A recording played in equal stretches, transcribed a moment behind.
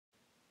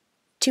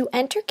To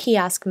enter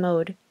kiosk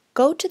mode,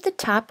 go to the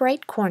top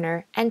right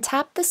corner and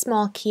tap the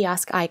small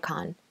kiosk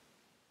icon.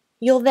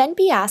 You'll then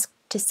be asked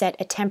to set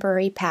a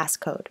temporary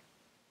passcode.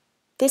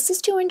 This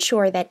is to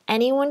ensure that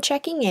anyone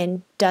checking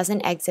in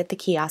doesn't exit the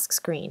kiosk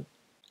screen.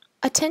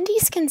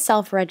 Attendees can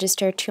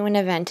self-register to an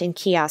event in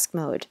kiosk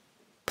mode.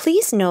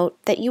 Please note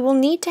that you will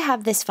need to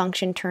have this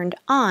function turned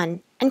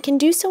on and can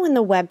do so in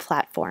the web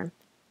platform.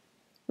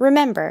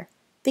 Remember,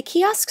 the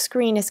kiosk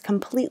screen is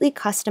completely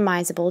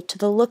customizable to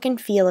the look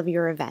and feel of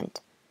your event.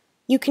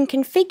 You can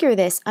configure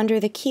this under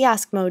the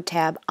Kiosk Mode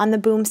tab on the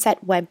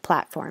Boomset web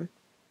platform.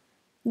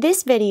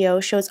 This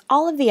video shows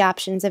all of the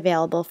options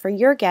available for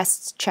your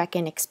guests'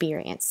 check-in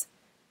experience.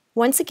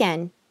 Once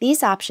again,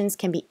 these options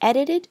can be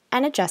edited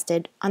and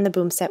adjusted on the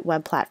Boomset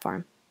web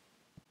platform.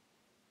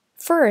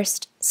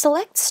 First,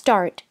 select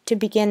Start to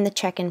begin the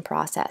check-in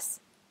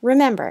process.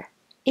 Remember,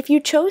 if you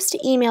chose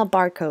to email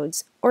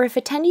barcodes, or if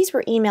attendees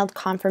were emailed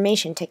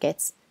confirmation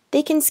tickets,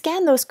 they can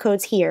scan those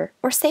codes here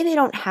or say they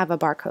don't have a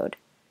barcode.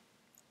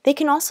 They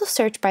can also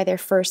search by their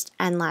first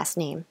and last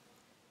name.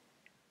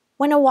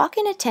 When a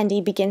walk-in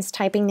attendee begins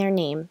typing their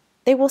name,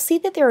 they will see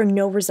that there are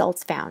no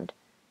results found.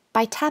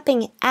 By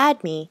tapping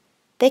Add Me,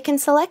 they can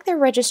select their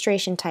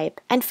registration type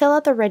and fill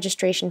out the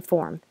registration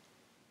form.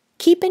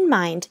 Keep in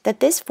mind that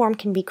this form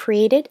can be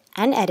created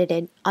and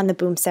edited on the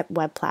Boomset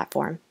web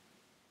platform.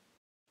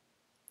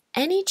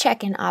 Any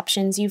check-in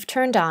options you've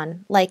turned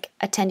on, like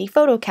attendee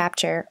photo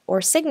capture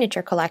or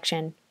signature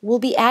collection, will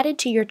be added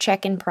to your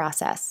check-in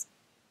process.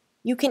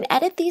 You can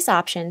edit these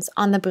options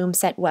on the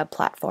Boomset web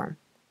platform.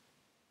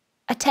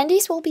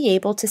 Attendees will be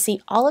able to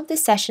see all of the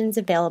sessions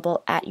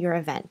available at your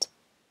event.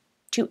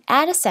 To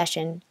add a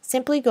session,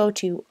 simply go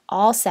to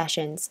All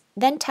Sessions,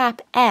 then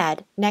tap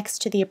Add next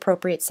to the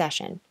appropriate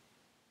session.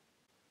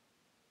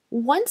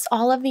 Once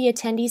all of the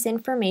attendees'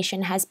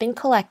 information has been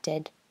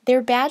collected,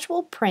 their badge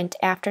will print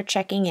after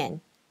checking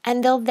in,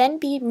 and they'll then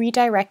be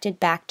redirected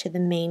back to the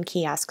main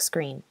kiosk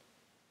screen.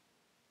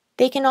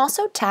 They can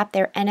also tap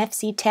their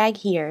NFC tag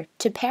here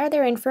to pair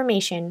their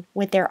information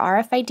with their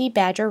RFID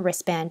badge or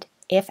wristband,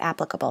 if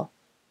applicable.